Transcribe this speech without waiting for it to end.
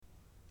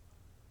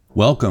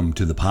Welcome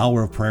to the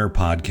Power of Prayer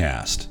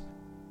podcast.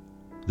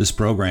 This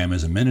program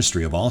is a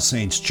ministry of All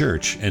Saints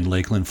Church in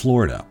Lakeland,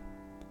 Florida.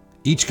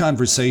 Each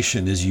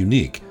conversation is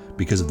unique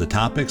because of the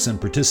topics and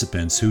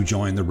participants who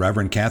join the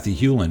Reverend Kathy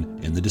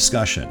in the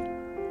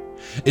discussion.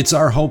 It's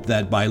our hope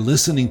that by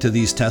listening to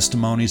these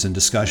testimonies and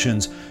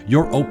discussions,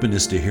 your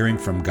openness to hearing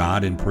from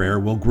God in prayer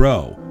will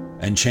grow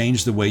and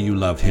change the way you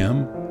love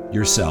Him,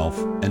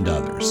 yourself, and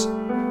others.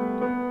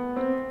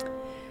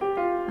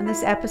 On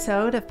this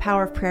episode of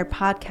Power of Prayer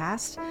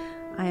podcast,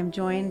 I am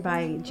joined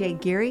by Jay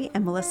Geary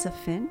and Melissa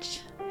Finch,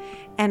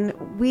 and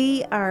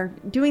we are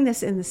doing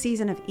this in the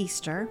season of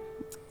Easter.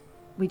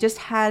 We just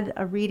had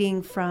a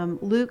reading from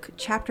Luke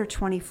chapter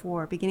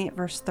 24, beginning at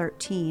verse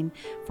 13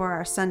 for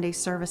our Sunday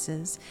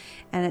services,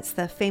 and it's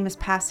the famous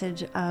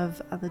passage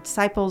of the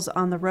disciples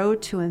on the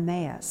road to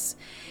Emmaus.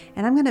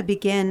 And I'm going to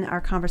begin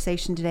our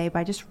conversation today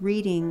by just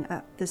reading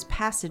this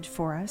passage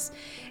for us,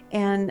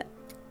 and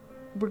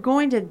we're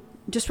going to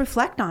just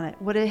reflect on it.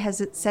 What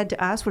has it said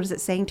to us? What is it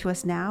saying to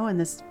us now in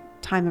this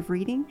time of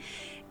reading?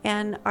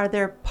 And are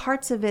there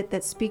parts of it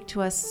that speak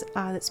to us,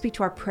 that speak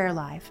to our prayer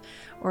life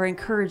or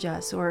encourage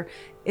us, or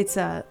it's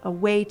a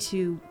way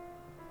to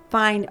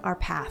find our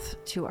path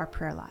to our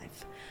prayer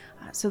life?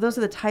 So those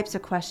are the types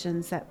of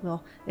questions that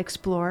we'll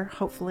explore,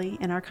 hopefully,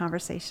 in our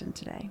conversation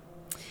today.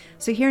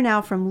 So here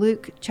now from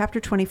Luke chapter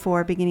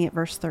 24, beginning at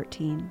verse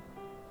 13.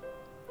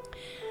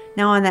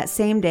 Now on that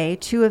same day,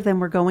 two of them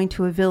were going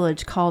to a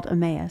village called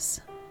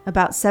Emmaus,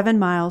 about 7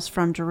 miles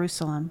from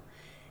Jerusalem,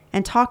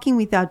 and talking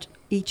with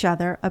each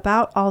other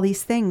about all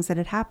these things that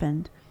had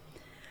happened.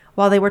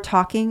 While they were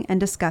talking and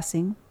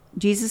discussing,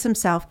 Jesus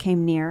himself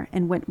came near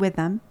and went with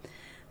them,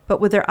 but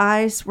with their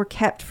eyes were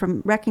kept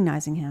from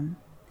recognizing him.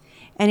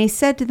 And he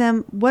said to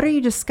them, "What are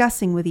you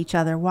discussing with each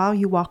other while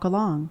you walk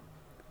along?"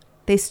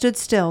 They stood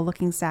still,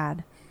 looking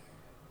sad.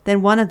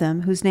 Then one of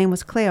them, whose name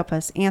was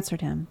Cleopas, answered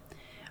him,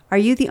 "Are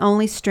you the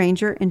only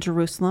stranger in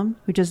Jerusalem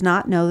who does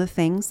not know the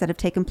things that have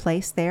taken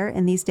place there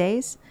in these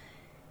days?"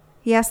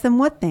 He asked them,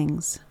 "What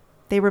things?"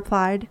 They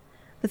replied,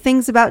 "The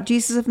things about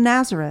Jesus of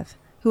Nazareth,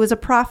 who was a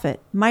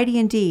prophet, mighty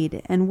in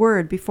deed and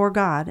word before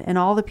God and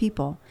all the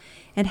people,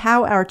 and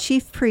how our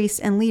chief priests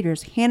and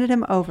leaders handed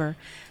him over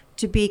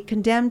to be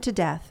condemned to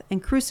death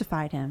and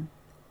crucified him.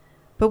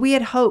 But we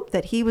had hoped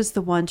that he was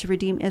the one to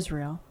redeem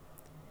Israel.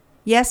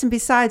 Yes, and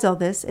besides all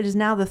this, it is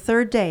now the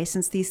 3rd day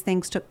since these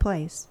things took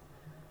place.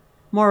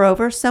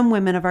 Moreover, some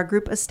women of our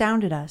group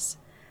astounded us.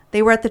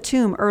 They were at the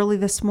tomb early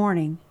this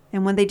morning,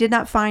 and when they did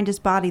not find his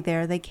body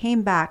there, they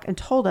came back and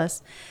told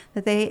us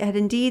that they had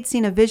indeed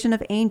seen a vision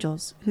of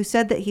angels who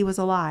said that he was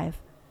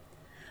alive.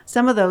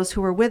 Some of those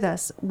who were with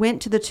us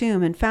went to the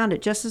tomb and found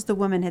it just as the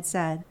woman had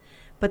said,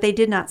 but they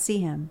did not see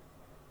him."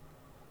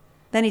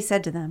 Then he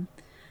said to them,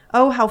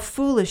 "Oh, how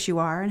foolish you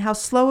are, and how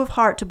slow of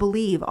heart to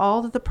believe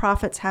all that the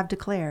prophets have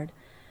declared.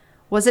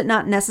 Was it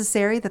not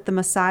necessary that the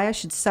Messiah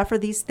should suffer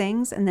these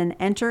things and then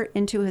enter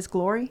into his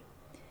glory?"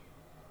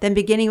 Then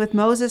beginning with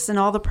Moses and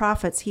all the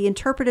prophets, he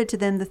interpreted to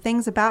them the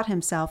things about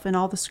himself in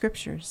all the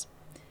scriptures.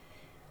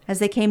 As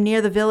they came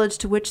near the village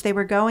to which they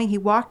were going, he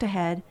walked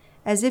ahead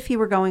as if he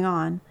were going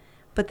on,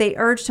 but they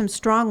urged him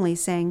strongly,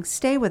 saying,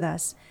 "Stay with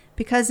us,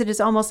 because it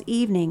is almost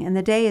evening and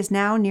the day is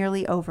now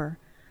nearly over."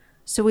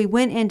 So he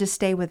went in to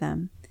stay with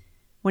them.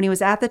 When he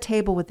was at the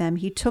table with them,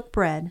 he took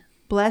bread,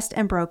 blessed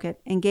and broke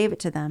it, and gave it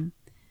to them.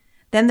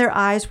 Then their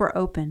eyes were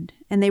opened,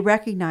 and they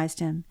recognized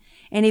him,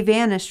 and he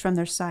vanished from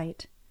their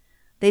sight.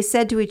 They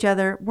said to each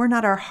other, "Were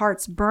not our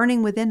hearts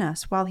burning within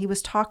us while he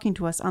was talking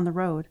to us on the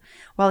road,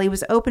 while he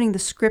was opening the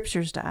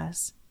scriptures to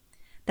us?"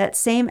 That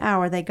same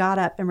hour they got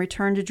up and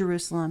returned to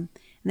Jerusalem,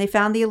 and they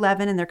found the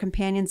 11 and their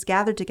companions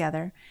gathered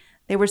together.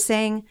 They were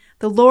saying,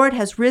 "The Lord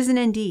has risen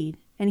indeed,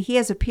 and he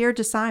has appeared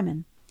to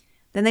Simon."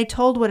 Then they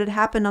told what had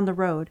happened on the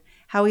road,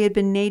 how he had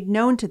been made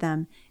known to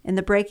them in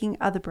the breaking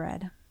of the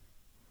bread.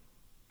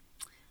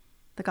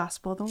 The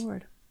gospel of the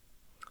Lord.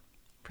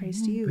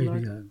 Praise to you,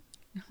 Lord.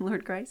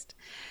 Lord Christ.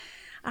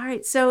 All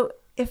right, so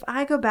if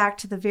I go back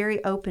to the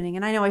very opening,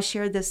 and I know I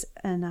shared this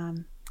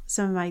in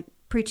some of my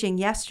preaching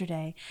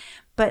yesterday,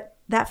 but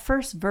that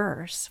first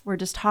verse, we're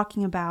just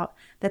talking about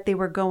that they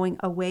were going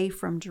away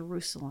from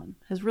Jerusalem,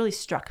 has really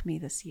struck me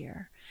this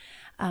year,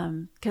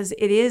 because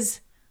it is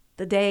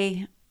the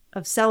day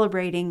of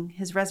celebrating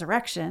his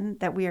resurrection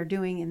that we are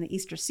doing in the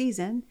Easter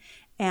season.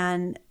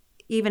 And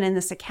even in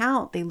this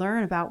account, they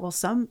learn about, well,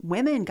 some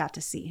women got to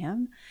see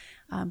him,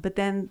 but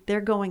then they're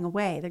going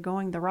away. They're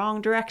going the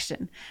wrong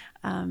direction.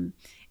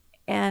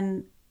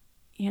 And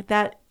you know,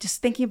 that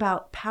just thinking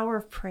about power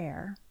of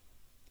prayer,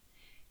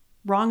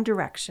 wrong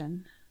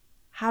direction,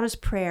 how does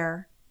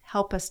prayer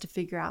help us to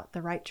figure out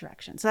the right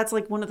direction? So that's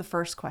like one of the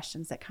first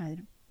questions that kind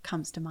of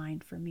comes to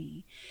mind for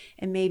me.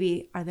 And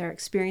maybe are there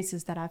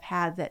experiences that I've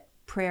had that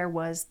prayer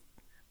was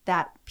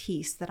that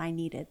piece that I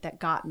needed that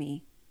got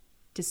me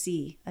to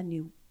see a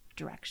new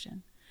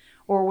direction?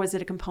 Or was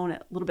it a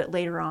component a little bit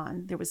later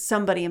on? There was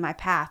somebody in my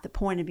path that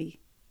pointed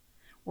me,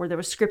 or there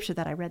was scripture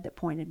that I read that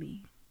pointed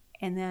me.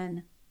 And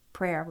then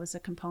prayer was a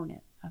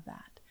component of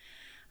that.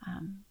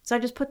 So I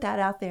just put that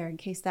out there in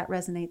case that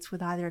resonates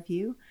with either of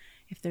you,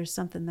 if there's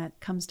something that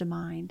comes to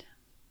mind.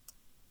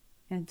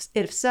 And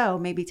if so,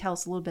 maybe tell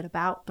us a little bit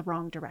about the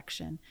wrong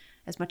direction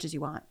as much as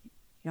you want.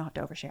 You don't have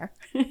to overshare.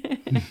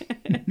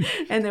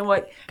 And then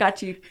what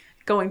got you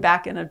going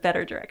back in a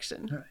better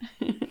direction?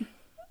 Right.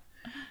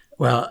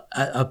 Well,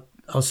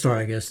 I'll start,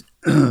 I guess.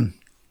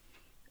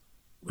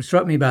 What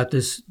struck me about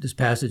this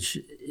passage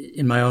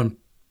in my own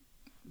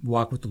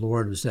walk with the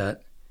Lord was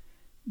that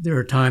there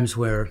are times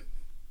where,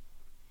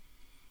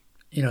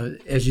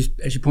 as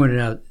you pointed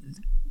out,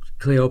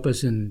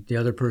 Cleopas and the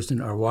other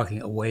person are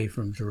walking away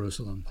from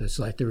Jerusalem. It's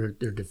like they're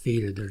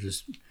defeated.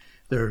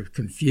 They're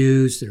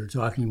confused. They're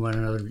talking to one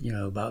another,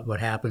 about what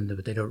happened,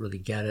 but they don't really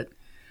get it.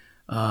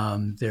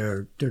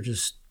 Their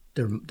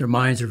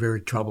minds are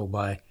very troubled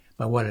by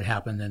what had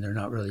happened, and they're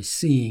not really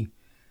seeing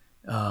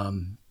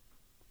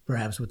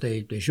perhaps what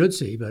they should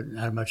see, but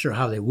I'm not sure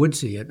how they would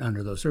see it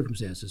under those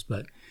circumstances.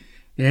 But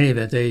in any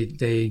event,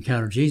 they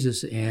encounter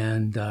Jesus,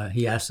 and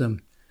he asks them,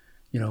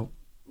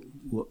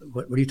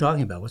 what are you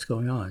talking about? What's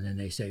going on? And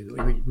they say,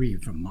 were you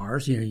from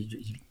Mars?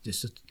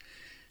 This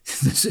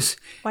is.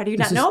 Why do you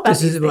not know about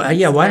these things?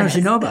 Yeah, why don't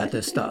you know about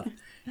this stuff?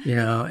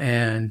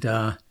 And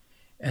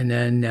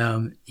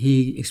then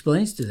he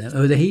explains to them,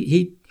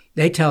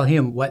 they tell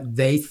him what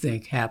they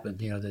think happened.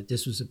 That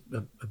this was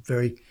a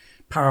very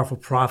powerful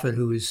prophet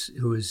who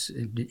was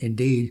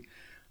indeed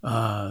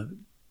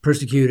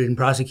persecuted and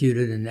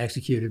prosecuted and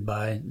executed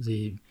by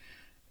the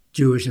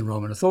Jewish and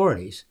Roman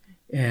authorities,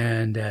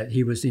 and that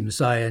he was the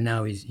Messiah.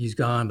 Now he's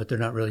gone, but they're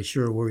not really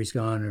sure where he's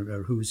gone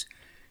or who's,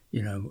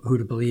 who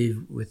to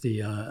believe with the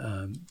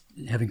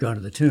having gone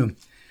to the tomb.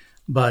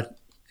 But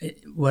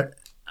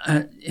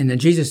and then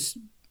Jesus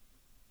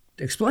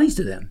explains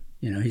to them.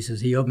 He says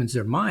he opens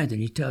their minds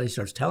and he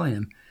starts telling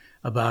them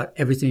about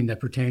everything that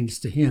pertains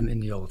to him in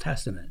the Old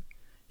Testament.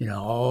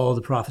 All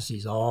the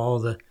prophecies, all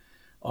the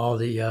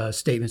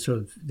statements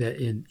that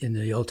in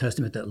the Old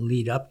Testament that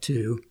lead up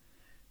to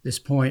this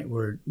point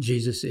where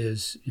Jesus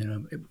is,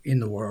 in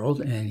the world,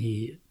 and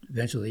he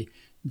eventually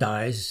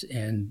dies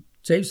and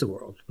saves the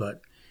world.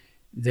 But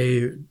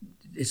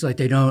it's like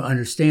they don't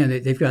understand.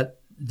 They've got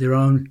their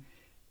own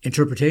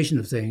interpretation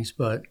of things,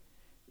 but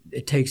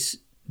it takes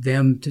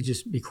them to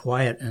just be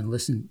quiet and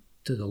listen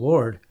to the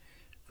Lord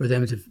for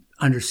them to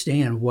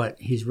understand what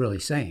he's really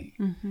saying.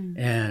 Mm-hmm.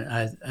 And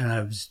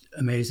I was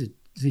amazed at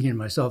thinking to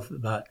myself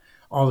about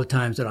all the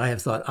times that I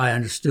have thought I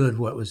understood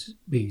what was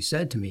being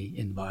said to me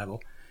in the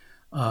Bible,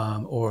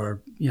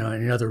 or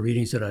in other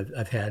readings that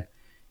I've had,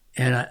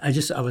 and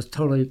I was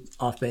totally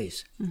off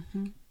base.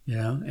 Mm-hmm.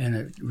 And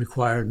it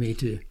required me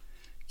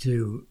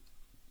to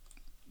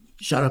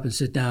shut up and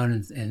sit down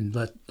and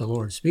let the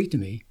Lord speak to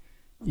me,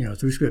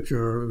 through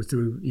Scripture or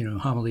through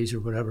homilies or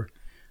whatever,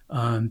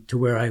 to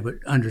where I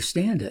would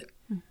understand it.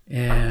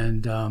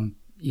 And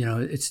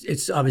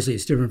it's obviously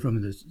it's different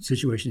from the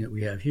situation that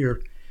we have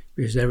here,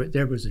 because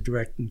there was a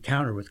direct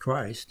encounter with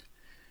Christ.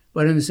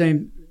 But in the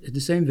same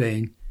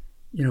vein,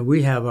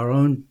 we have our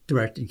own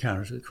direct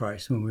encounters with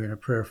Christ when we're in a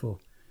prayerful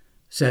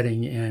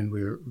setting and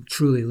we're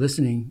truly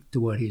listening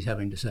to what he's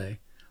having to say,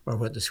 or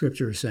what the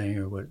Scripture is saying,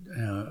 or what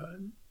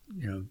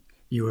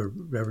you or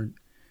Reverend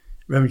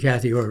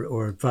Kathy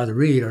or Father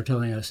Reed are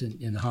telling us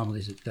in the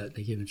homilies that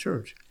they give in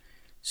church.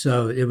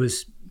 So it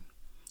was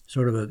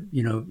sort of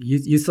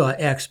you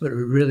thought X, but it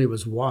really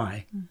was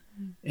Y. Mm-hmm.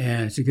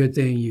 And it's a good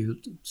thing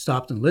you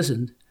stopped and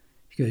listened,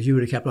 because you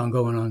would have kept on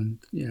going on,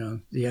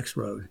 the X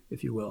road,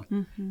 if you will.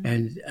 Mm-hmm.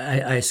 And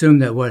I assume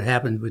that what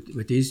happened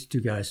with these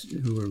two guys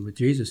who were with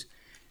Jesus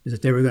is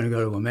that they were going to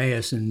go to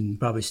Emmaus and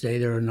probably stay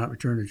there and not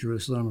return to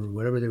Jerusalem or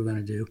whatever they were going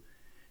to do.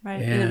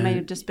 Right, and it may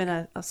have just been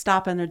a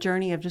stop in their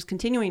journey of just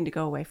continuing to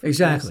go away from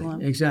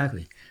Jerusalem.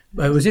 Exactly.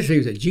 But it was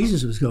interesting that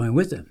Jesus was going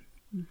with them.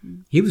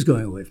 Mm-hmm. He was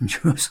going away from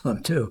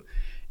Jerusalem too.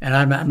 And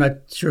I'm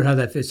not sure how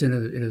that fits into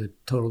the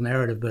total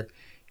narrative, but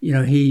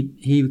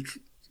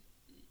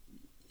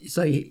it's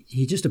like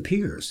he just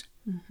appears.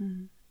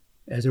 Mm-hmm.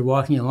 As they're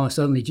walking along.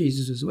 Suddenly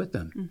Jesus is with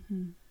them.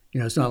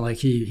 Mm-hmm. It's not like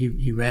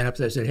he ran up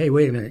there and said, "Hey,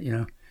 wait a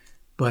minute,"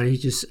 but he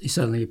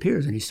suddenly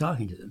appears and he's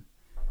talking to them,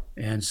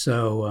 and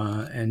so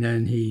and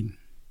then he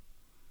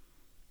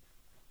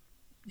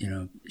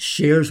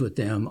shares with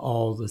them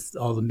all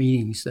the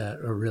meanings that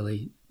are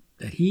really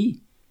that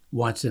he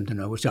wants them to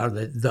know, which are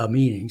the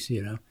meanings,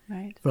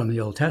 right, from the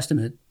Old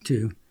Testament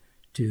to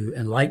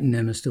enlighten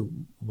them as to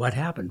what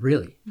happened,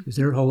 really. Because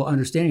their whole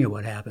understanding of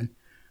what happened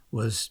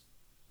was,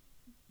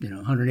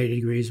 180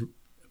 degrees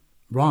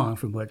wrong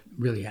from what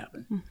really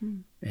happened.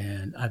 Mm-hmm.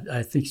 And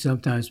I think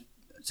sometimes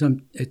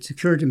it's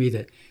occurred to me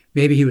that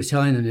maybe he was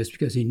telling them this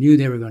because he knew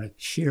they were going to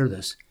share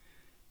this,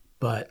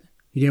 but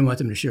he didn't want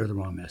them to share the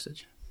wrong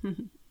message.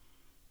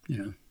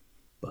 Mm-hmm.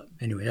 But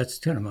anyway, that's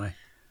kind of my...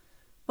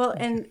 Well,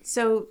 and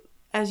so...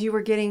 As you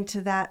were getting to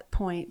that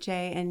point,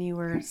 Jay, and you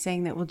were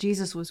saying that,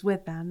 Jesus was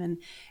with them. And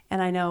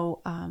I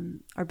know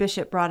our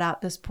bishop brought out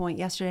this point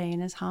yesterday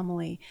in his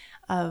homily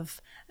of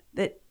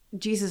that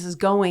Jesus is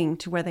going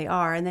to where they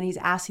are, and then he's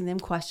asking them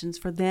questions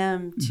for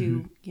them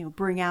to,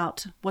 bring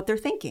out what they're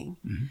thinking.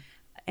 Mm-hmm.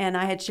 And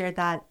I had shared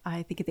that,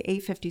 I think, at the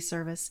 850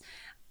 service,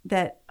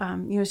 that,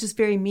 it's just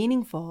very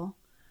meaningful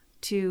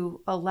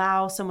to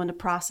allow someone to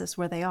process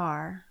where they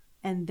are.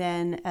 And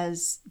then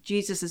as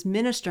Jesus is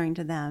ministering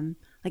to them,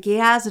 like he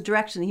has a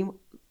direction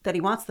that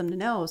he wants them to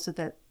know so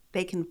that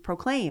they can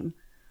proclaim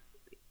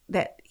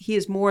that he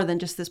is more than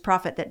just this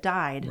prophet that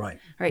died. Right.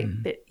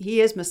 Mm-hmm. That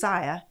he is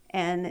Messiah,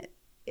 and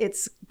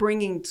it's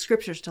bringing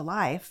scriptures to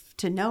life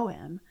to know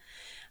him.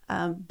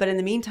 But in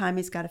the meantime,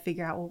 he's got to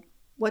figure out, well,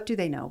 what do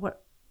they know?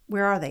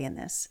 Where are they in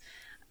this?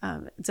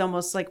 It's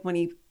almost like when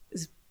he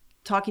is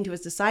talking to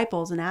his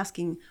disciples and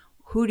asking,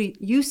 who do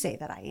you say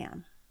that I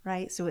am?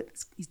 Right? So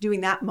he's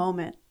doing that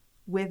moment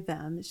with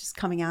them. It's just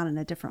coming out in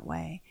a different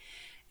way.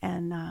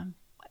 And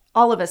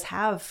all of us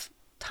have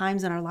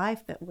times in our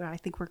life where I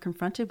think we're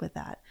confronted with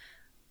that.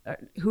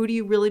 Who do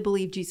you really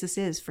believe Jesus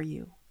is for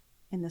you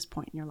in this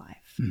point in your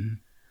life? Mm-hmm.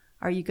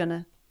 Are you going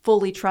to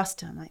fully trust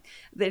him?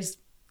 There's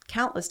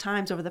countless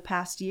times over the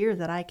past year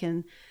that I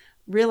can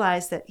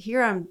realize that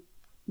here I'm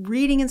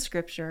reading in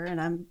scripture and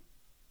I'm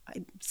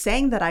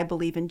saying that I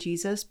believe in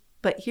Jesus,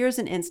 but here's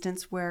an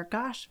instance where,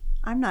 gosh,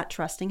 I'm not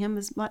trusting him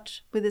as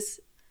much with this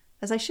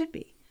as I should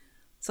be.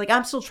 It's like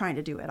I'm still trying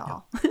to do it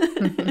all.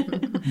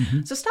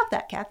 Mm-hmm. So stop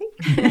that, Kathy.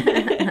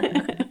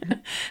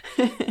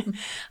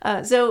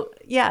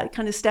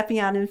 Kind of stepping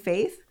out in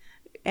faith.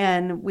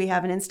 And we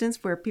have an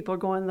instance where people are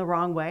going the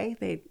wrong way.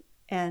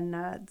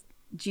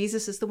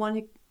 Jesus is the one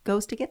who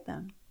goes to get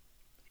them,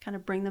 kind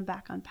of bring them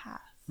back on path.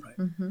 Right.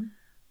 Mm-hmm.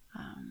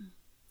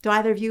 Do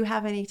either of you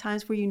have any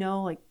times where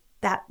like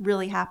that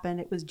really happened?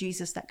 It was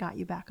Jesus that got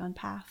you back on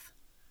path.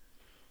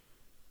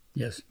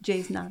 Yes.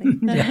 Jay's nodding.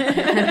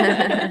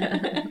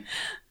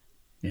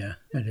 Yeah,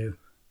 I do.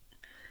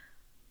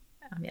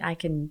 I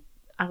mean,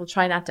 I will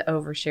try not to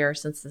overshare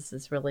since this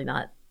is really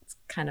not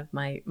kind of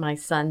my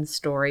son's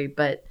story,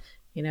 but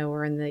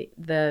we're in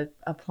the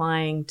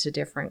applying to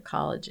different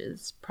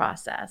colleges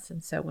process.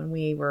 And so when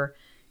we were,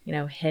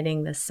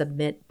 hitting the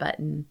submit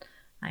button,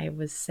 I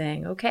was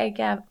saying, okay,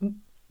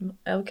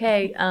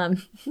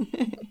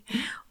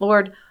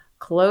 Lord,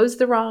 close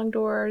the wrong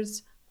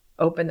doors,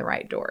 open the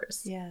right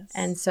doors. Yes.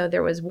 And so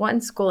there was one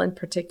school in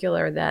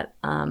particular that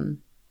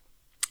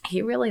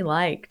he really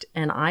liked,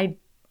 and I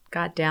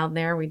got down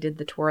there. We did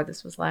the tour.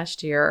 This was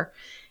last year,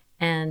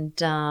 and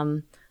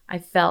I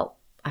felt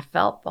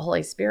the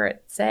Holy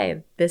Spirit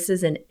say, "This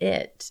isn't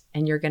it,"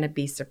 and you're going to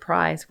be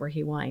surprised where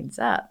he winds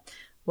up.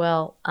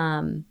 Well,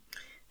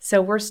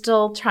 so we're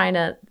still trying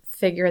to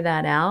figure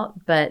that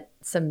out, but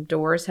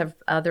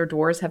other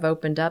doors have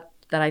opened up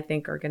that I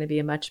think are going to be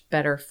a much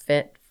better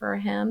fit for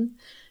him.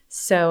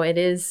 So it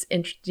is,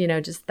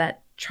 just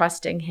that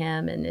trusting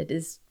him, and it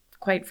is,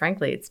 quite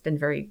frankly, it's been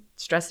very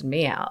stressing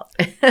me out.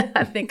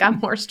 I think I'm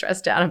more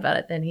stressed out about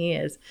it than he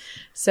is.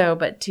 So,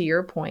 but to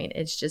your point,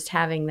 it's just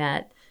having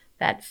that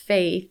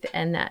faith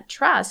and that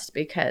trust,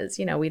 because,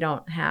 we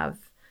don't have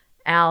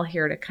Al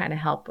here to kind of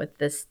help with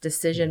this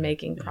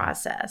decision-making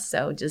process.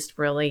 So just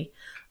really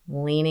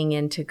leaning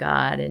into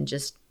God and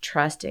just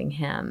trusting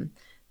him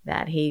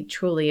that he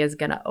truly is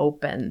going to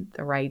open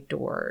the right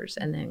doors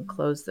and then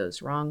close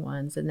those wrong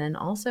ones. And then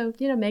also,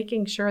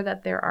 making sure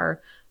that there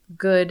are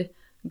good,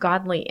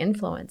 godly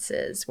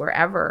influences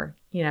wherever,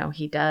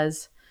 he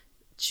does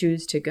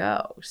choose to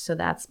go. So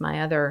that's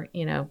my other,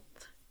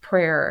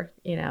 prayer,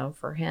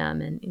 for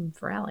him and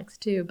for Alex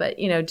too. But,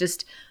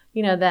 just,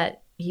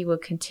 that he will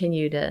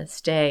continue to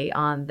stay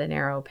on the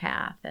narrow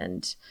path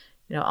and,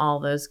 all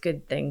those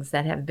good things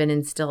that have been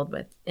instilled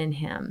within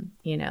him,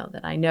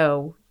 that I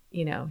know,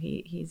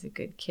 he's a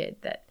good kid,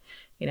 that,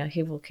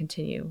 he will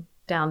continue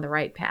down the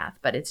right path.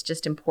 But it's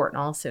just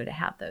important also to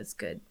have those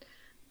good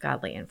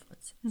godly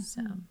influences.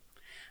 Mm-hmm.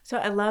 So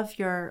I love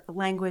your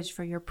language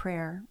for your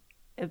prayer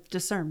of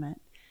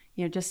discernment,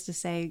 just to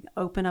say,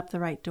 open up the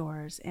right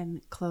doors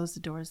and close the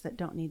doors that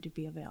don't need to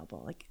be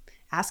available. Like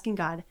asking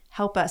God,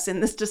 help us in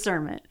this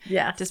discernment.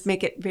 Yes. Just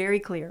make it very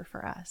clear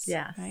for us.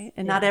 Yes. Right.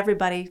 And not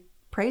everybody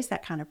prays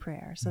that kind of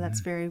prayer. So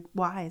that's very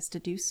wise to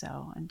do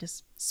so, and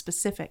just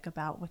specific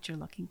about what you're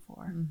looking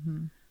for.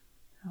 Mm-hmm.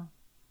 Oh.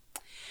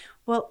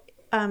 Well,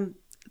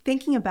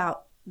 thinking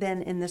about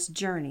then in this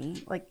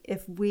journey, like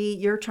if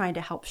you're trying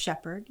to help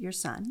shepherd your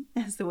son,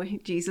 as the way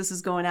Jesus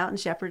is going out and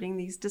shepherding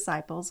these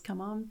disciples, come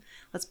on,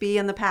 let's be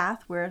in the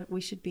path where we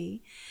should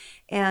be.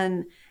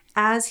 And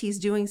as he's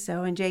doing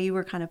so, and Jay, you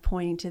were kind of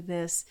pointing to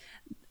this,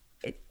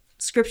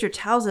 Scripture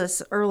tells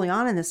us early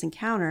on in this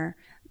encounter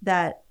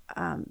that,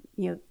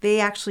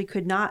 they actually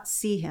could not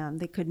see him.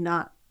 They could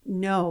not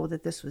know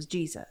that this was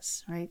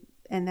Jesus, right?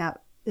 And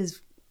that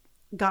is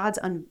God's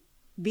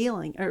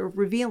unveiling or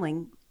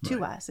revealing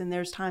to us. And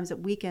there's times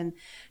that we can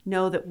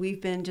know that we've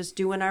been just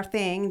doing our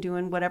thing,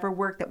 doing whatever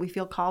work that we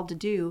feel called to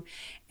do.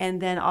 And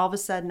then all of a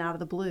sudden, out of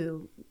the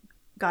blue,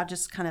 God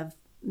just kind of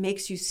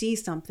makes you see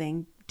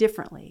something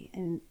differently.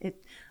 And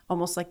it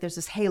almost like there's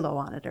this halo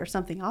on it or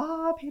something.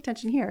 Oh, pay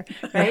attention here,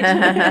 right?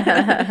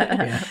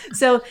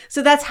 So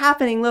that's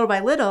happening little by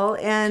little.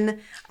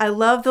 And I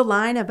love the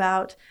line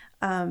about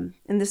and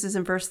this is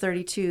in verse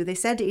 32, they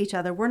said to each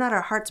other, were not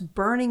our hearts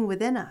burning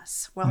within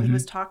us while he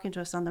was talking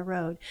to us on the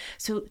road?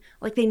 So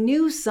like they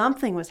knew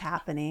something was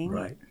happening.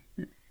 Right.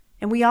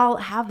 And we all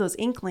have those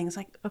inklings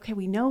like, okay,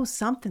 we know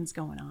something's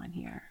going on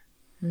here.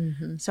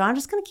 So I'm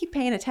just going to keep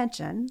paying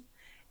attention.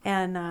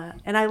 And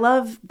I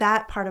love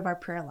that part of our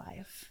prayer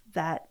life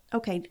that,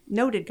 okay,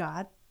 noted,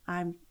 God,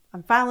 I'm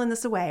filing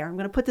this away, or I'm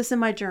going to put this in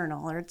my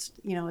journal, or it's,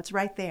 it's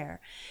right there.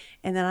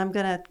 And then I'm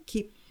going to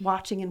keep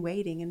watching and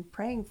waiting and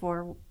praying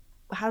for,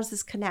 how does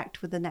this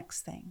connect with the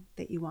next thing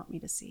that you want me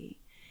to see?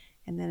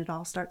 And then it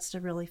all starts to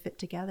really fit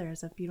together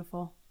as a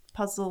beautiful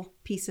puzzle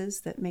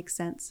pieces that make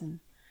sense and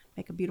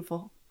make a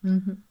beautiful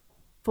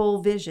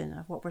full vision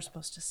of what we're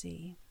supposed to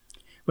see.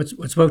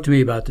 What spoke to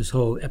me about this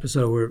whole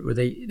episode where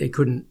they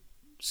couldn't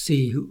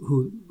see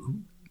who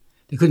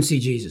they couldn't see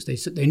Jesus.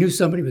 They knew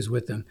somebody was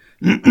with them,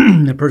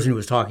 the person who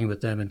was talking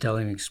with them and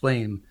telling them,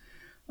 explaining,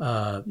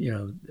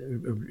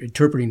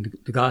 interpreting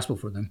the gospel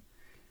for them,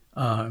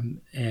 or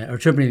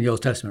interpreting the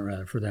Old Testament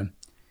rather for them.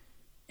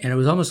 And it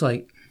was almost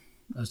like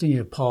I was thinking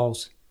of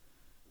Paul's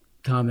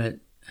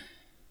comment.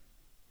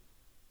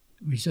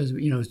 He says,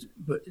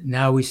 but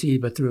now we see,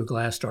 but through a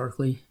glass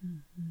darkly.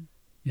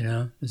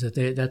 Is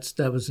that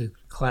that was a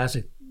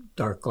classic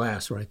dark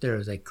glass right there.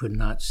 Is they could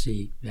not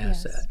see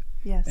past that.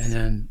 Yes. And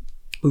then,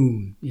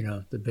 boom,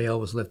 the veil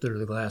was lifted or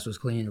the glass was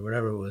clean or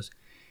whatever it was,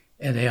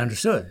 and they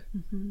understood.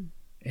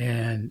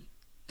 And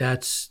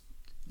that's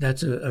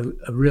a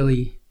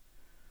really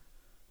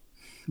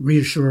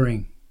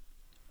reassuring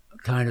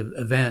kind of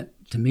event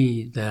to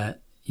me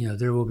that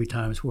there will be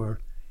times where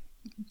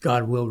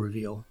God will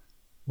reveal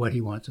what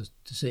He wants us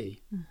to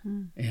see,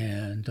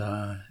 and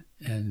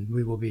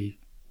we will be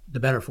the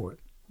better for it.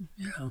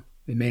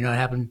 It may not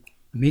happen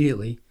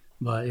immediately,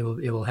 but it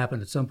will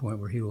happen at some point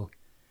where He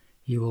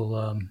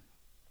will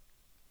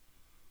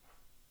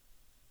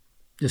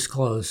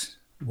disclose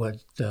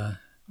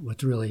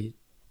what's really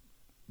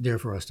there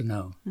for us to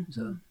know.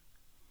 So,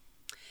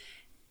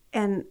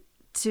 and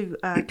to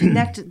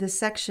connect this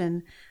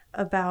section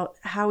about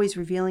how He's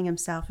revealing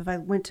Himself, if I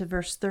went to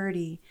verse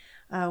 30,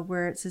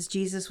 where it says,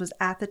 Jesus was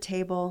at the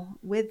table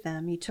with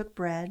them. He took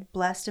bread,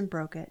 blessed and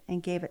broke it,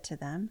 and gave it to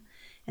them.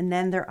 And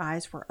then their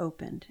eyes were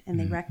opened, and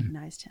they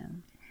recognized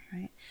Him,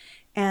 right?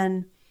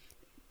 And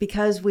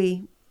because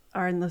we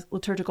are in the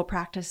liturgical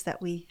practice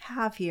that we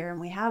have here, and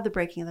we have the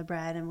breaking of the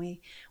bread, and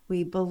we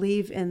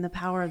believe in the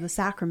power of the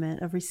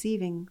sacrament of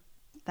receiving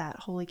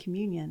that Holy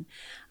Communion,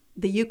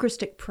 the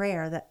Eucharistic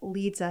prayer that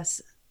leads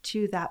us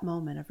to that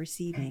moment of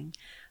receiving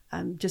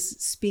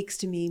just speaks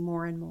to me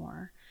more and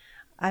more.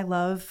 I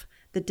love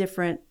the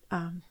different,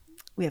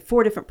 we have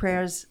 4 different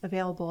prayers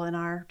available in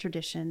our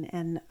tradition,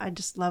 and I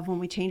just love when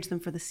we change them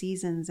for the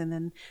seasons, and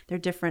then there are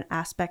different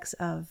aspects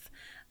of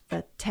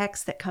the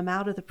texts that come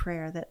out of the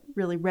prayer that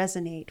really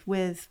resonate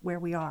with where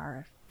we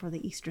are for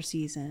the Easter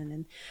season,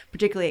 and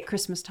particularly at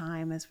Christmas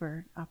time as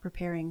we're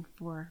preparing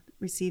for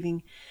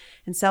receiving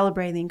and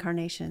celebrating the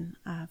incarnation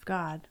of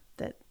God,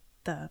 that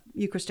the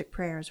Eucharistic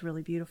prayer is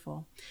really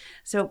beautiful.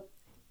 So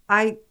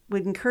I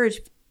would encourage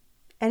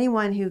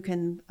anyone who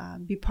can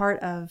be part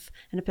of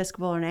an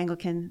Episcopal or an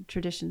Anglican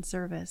tradition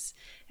service,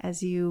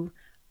 as you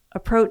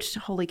approach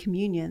Holy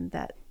Communion,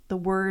 that the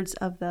words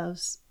of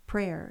those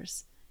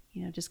prayers,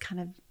 just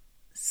kind of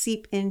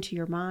seep into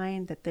your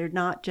mind, that they're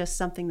not just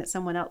something that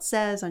someone else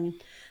says on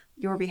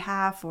your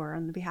behalf or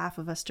on the behalf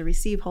of us to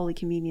receive Holy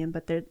Communion,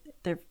 but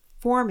they're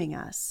forming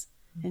us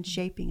and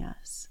shaping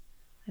us.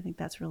 I think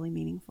that's really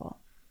meaningful,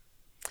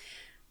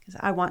 because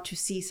I want to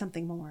see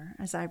something more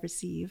as I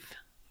receive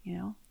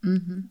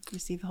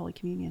receive Holy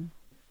Communion.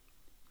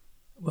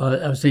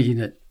 Well, I was thinking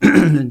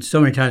that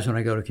so many times when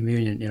I go to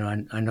communion,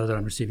 I know that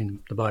I'm receiving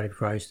the body of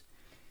Christ,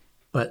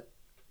 but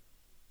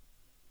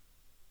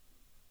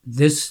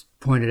this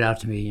pointed out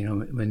to me,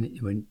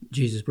 when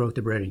Jesus broke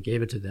the bread and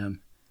gave it to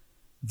them,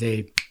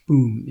 they,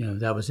 boom,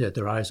 that was it.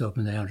 Their eyes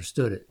opened, they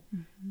understood it.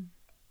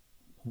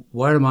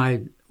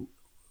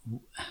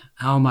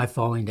 How am I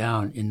falling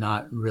down in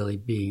not really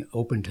being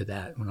open to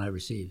that when I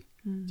receive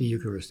the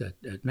Eucharist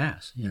at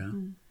Mass?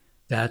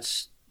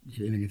 That's,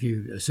 if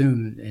you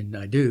assume, and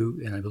I do,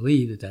 and I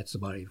believe that that's the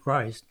body of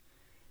Christ,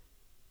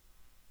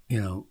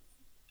 there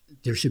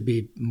should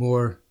be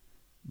more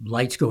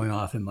lights going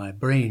off in my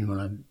brain when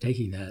I'm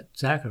taking that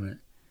sacrament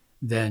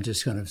than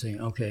just kind of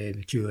saying, okay,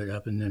 chew it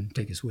up and then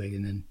take a swig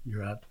and then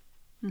you're out,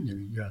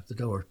 you're out the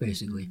door,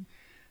 basically.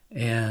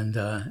 And,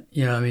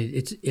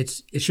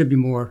 it should be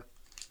more,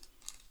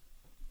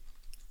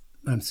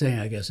 what I'm saying,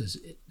 I guess, is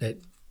that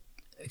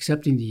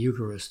accepting the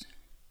Eucharist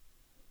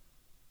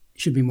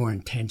should be more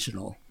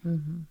intentional.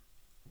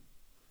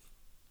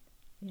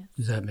 Yes.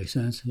 Does that make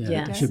sense? Yeah.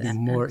 Yes, It should be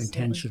more absolutely.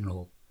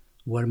 intentional.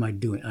 What am I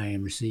doing? I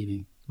am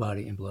receiving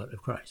body and blood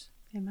of Christ.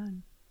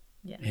 Amen.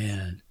 Yes.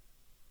 And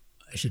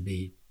I should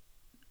be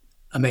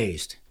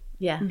amazed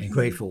Yeah. and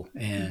grateful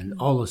and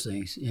all those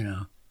things,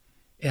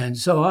 And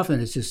so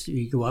often it's just,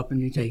 you go up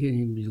and you take it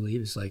and you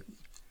leave. It's like,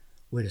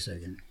 wait a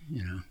second,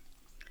 Yeah.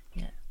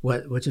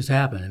 what just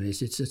happened? I mean,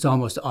 it's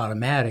almost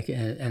automatic,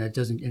 and it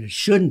doesn't, and it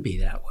shouldn't be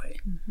that way.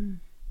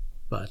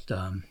 but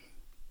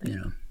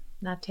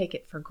not take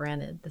it for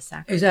granted, the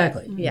sacrifice.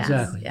 Exactly. Yes,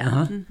 Exactly. yeah.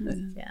 Uh-huh.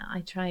 Yeah,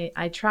 I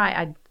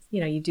try.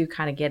 You do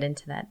kind of get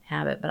into that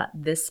habit, but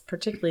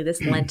particularly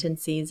this Lenten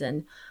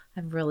season,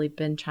 I've really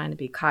been trying to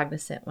be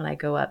cognizant when I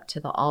go up to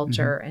the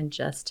altar and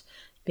just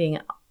being,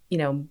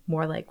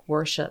 more like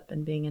worship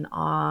and being in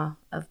awe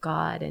of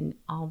God and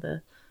all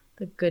the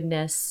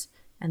goodness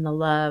and the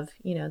love,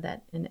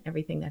 that and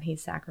everything that he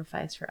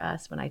sacrificed for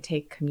us when I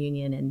take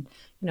communion, and,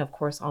 of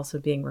course, also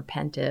being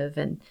repentive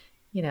and,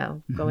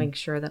 going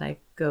sure that I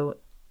go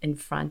in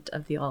front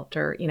of the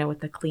altar,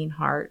 with a clean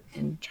heart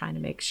and trying to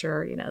make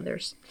sure,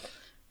 there's,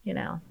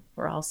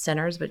 we're all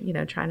sinners, but,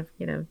 trying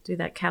to, do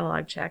that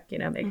catalog check,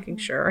 making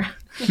sure,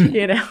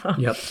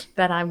 Yep.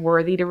 that I'm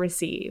worthy to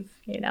receive,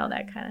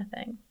 that kind of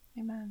thing.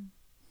 Amen.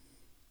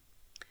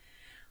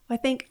 Well,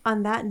 I think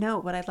on that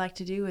note, what I'd like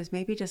to do is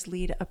maybe just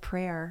lead a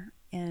prayer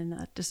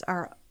in just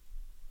our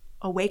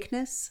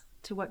awakeness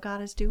to what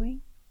God is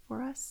doing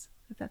for us,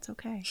 if that's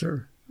okay.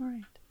 Sure. All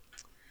right.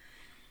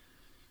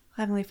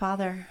 Heavenly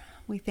Father,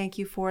 we thank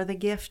you for the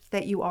gift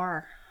that you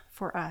are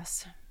for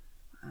us,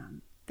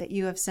 that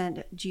you have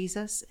sent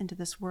Jesus into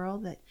this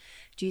world, that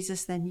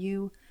Jesus, then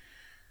you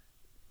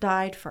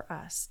died for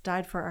us,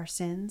 died for our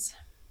sins,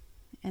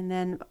 and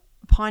then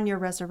upon your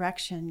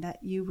resurrection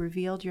that you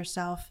revealed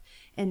yourself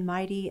in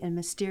mighty and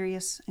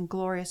mysterious and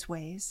glorious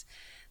ways,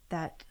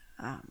 that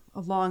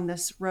along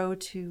this road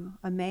to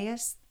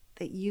Emmaus,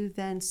 that you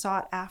then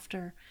sought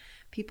after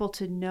people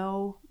to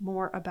know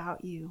more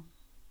about you,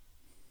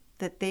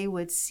 that they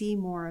would see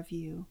more of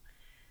you,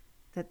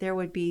 that there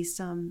would be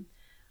some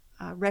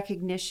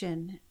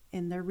recognition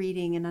in their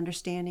reading and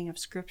understanding of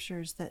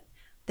scriptures that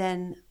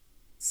then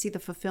see the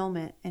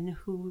fulfillment in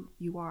who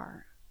you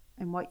are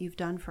and what you've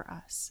done for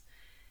us.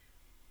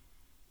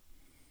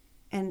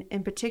 And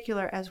in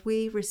particular, as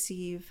we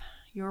receive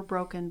your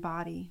broken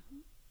body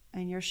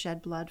and your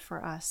shed blood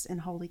for us in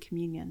Holy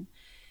Communion,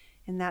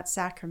 in that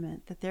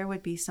sacrament, that there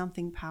would be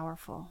something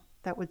powerful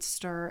that would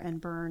stir and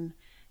burn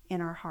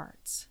in our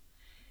hearts.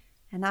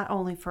 And not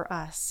only for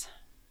us,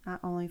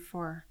 not only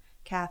for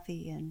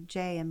Kathy and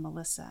Jay and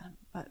Melissa,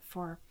 but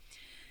for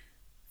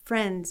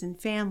friends and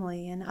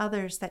family and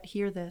others that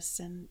hear this,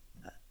 and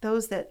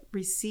those that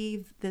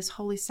receive this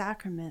holy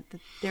sacrament,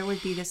 that there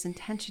would be this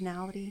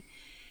intentionality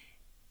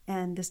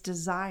and this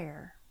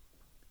desire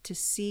to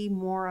see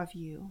more of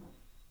you.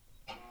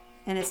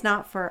 And it's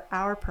not for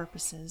our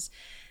purposes,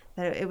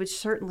 that it would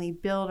certainly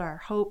build our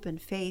hope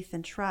and faith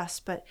and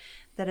trust, but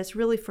that it's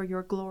really for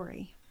your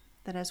glory,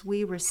 that as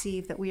we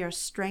receive, that we are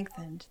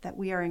strengthened, that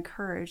we are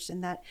encouraged,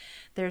 and that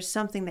there's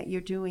something that you're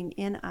doing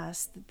in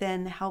us that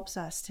then helps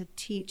us to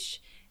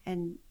teach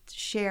and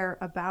share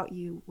about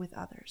you with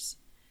others.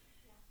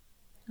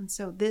 And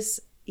so this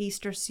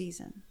Easter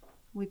season,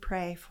 we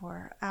pray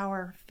for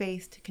our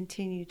faith to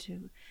continue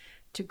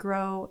to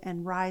grow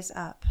and rise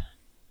up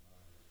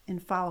in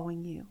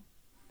following you.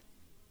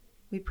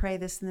 We pray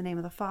this in the name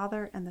of the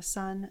Father, and the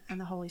Son, and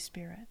the Holy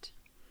Spirit.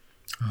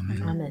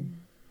 Amen.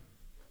 Amen.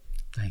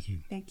 Thank you.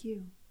 Thank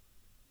you.